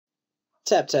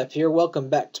Tap Tap here, welcome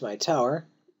back to my tower.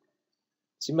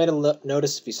 So you might have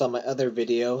noticed if you saw my other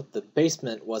video, the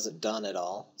basement wasn't done at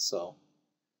all, so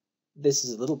this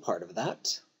is a little part of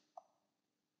that.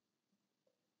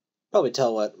 Probably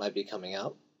tell what might be coming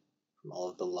out from all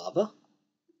of the lava.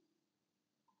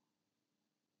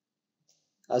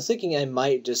 I was thinking I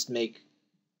might just make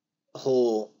a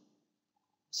whole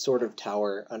sort of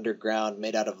tower underground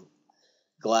made out of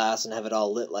glass and have it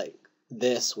all lit like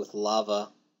this with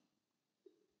lava.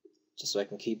 Just so I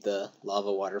can keep the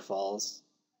lava waterfalls.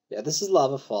 Yeah, this is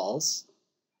lava falls.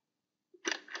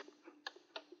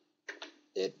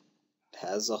 It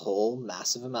has a whole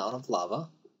massive amount of lava.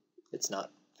 It's not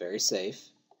very safe.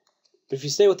 But if you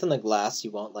stay within the glass,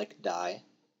 you won't, die.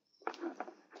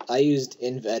 I used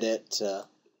InvEdit to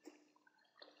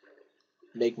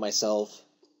make myself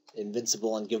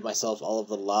invincible and give myself all of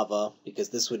the lava, because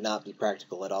this would not be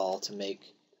practical at all to make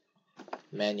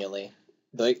manually.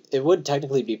 Though it would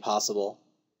technically be possible.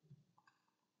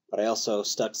 But I also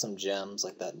stuck some gems,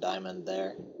 like that diamond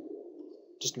there,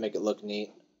 just to make it look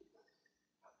neat.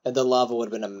 And the lava would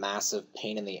have been a massive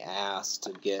pain in the ass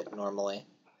to get normally.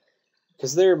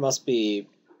 Because there must be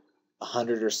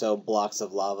 100 or so blocks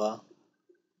of lava.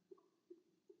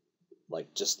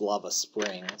 Like, just lava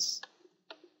springs.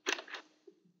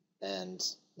 And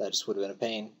that just would have been a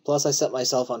pain. Plus, I set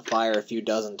myself on fire a few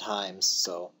dozen times,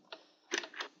 so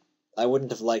I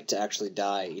wouldn't have liked to actually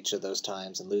die each of those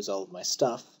times and lose all of my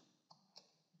stuff.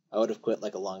 I would have quit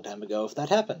a long time ago if that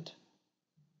happened.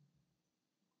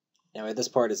 Anyway, this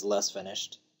part is less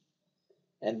finished.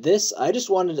 And this, I just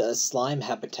wanted a slime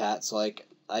habitat so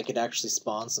I could actually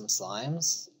spawn some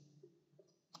slimes.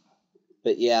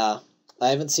 But yeah, I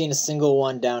haven't seen a single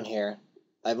one down here.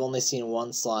 I've only seen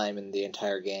one slime in the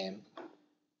entire game.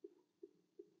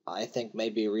 I think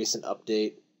maybe a recent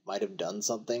update might have done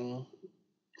something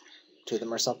to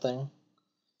them or something.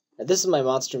 And this is my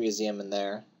monster museum in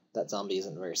there. That zombie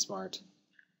isn't very smart.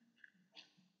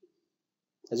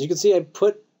 As you can see, I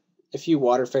put a few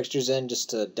water fixtures in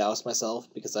just to douse myself,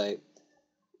 because I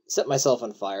set myself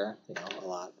on fire, a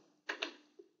lot.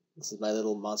 This is my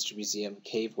little monster museum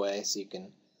cave way, so you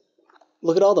can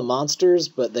look at all the monsters,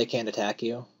 but they can't attack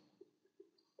you.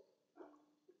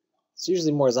 It's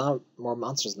usually more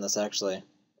monsters than this, actually.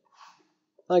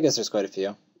 I guess there's quite a few.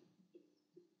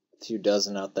 A few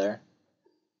dozen out there.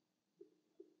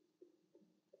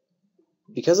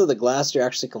 Because of the glass, you're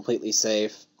actually completely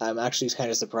safe. I'm actually kind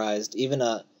of surprised. Even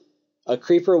a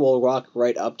creeper will walk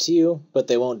right up to you, but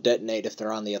they won't detonate if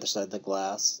they're on the other side of the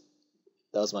glass.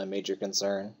 That was my major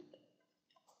concern.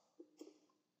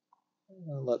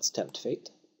 Let's tempt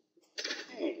fate.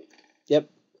 Yep.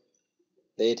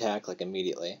 They attack,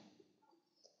 immediately.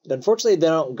 But unfortunately, they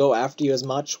don't go after you as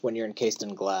much when you're encased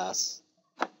in glass.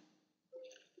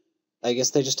 I guess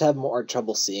they just have more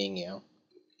trouble seeing you.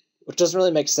 Which doesn't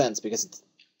really make sense, because it's,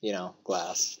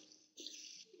 glass.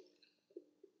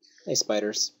 Hey,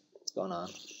 spiders. What's going on?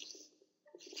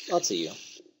 Lots of you.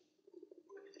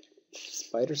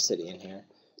 Spider City in here.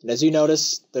 And as you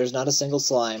notice, there's not a single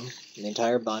slime in the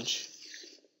entire bunch.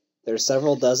 There's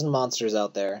several dozen monsters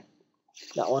out there.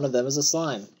 Not one of them is a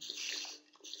slime.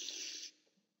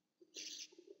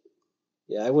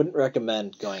 Yeah, I wouldn't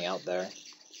recommend going out there.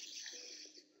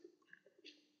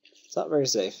 It's not very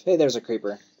safe. Hey, there's a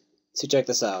creeper. So check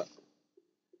this out.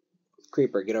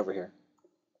 Creeper, get over here.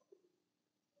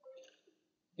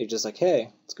 You're just like,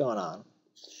 hey, what's going on?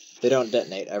 They don't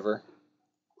detonate, ever.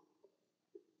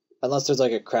 Unless there's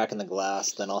a crack in the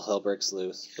glass, then all hell breaks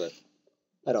loose, but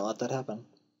I don't let that happen.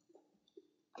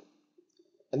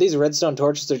 And these redstone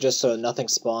torches are just so nothing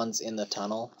spawns in the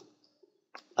tunnel.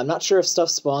 I'm not sure if stuff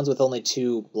spawns with only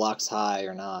 2 blocks high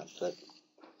or not, but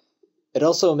it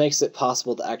also makes it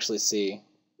possible to actually see.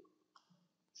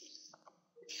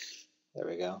 There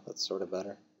we go, that's sort of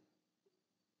better.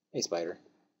 Hey, spider.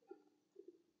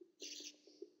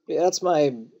 Yeah, that's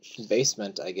my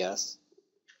basement, I guess.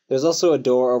 There's also a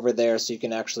door over there, so you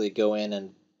can actually go in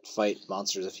and fight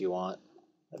monsters if you want.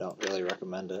 I don't really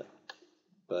recommend it,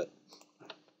 but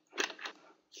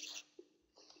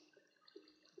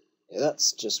yeah,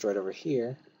 that's just right over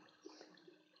here.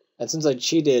 And since I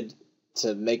cheated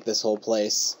to make this whole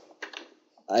place,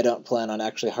 I don't plan on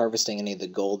actually harvesting any of the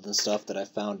gold and stuff that I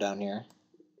found down here.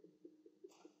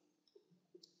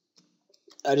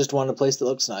 I just want a place that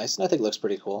looks nice, and I think it looks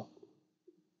pretty cool.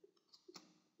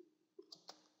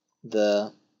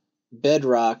 The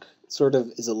bedrock sort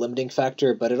of is a limiting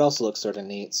factor, but it also looks sort of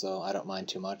neat, so I don't mind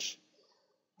too much.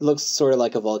 It looks sort of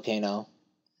like a volcano.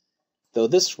 Though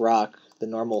this rock, the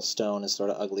normal stone, is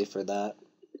sort of ugly for that.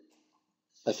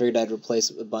 I figured I'd replace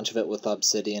a bunch of it with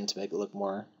obsidian to make it look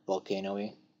more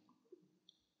volcano-y.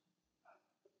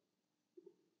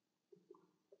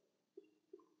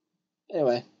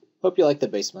 Anyway, hope you like the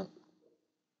basement.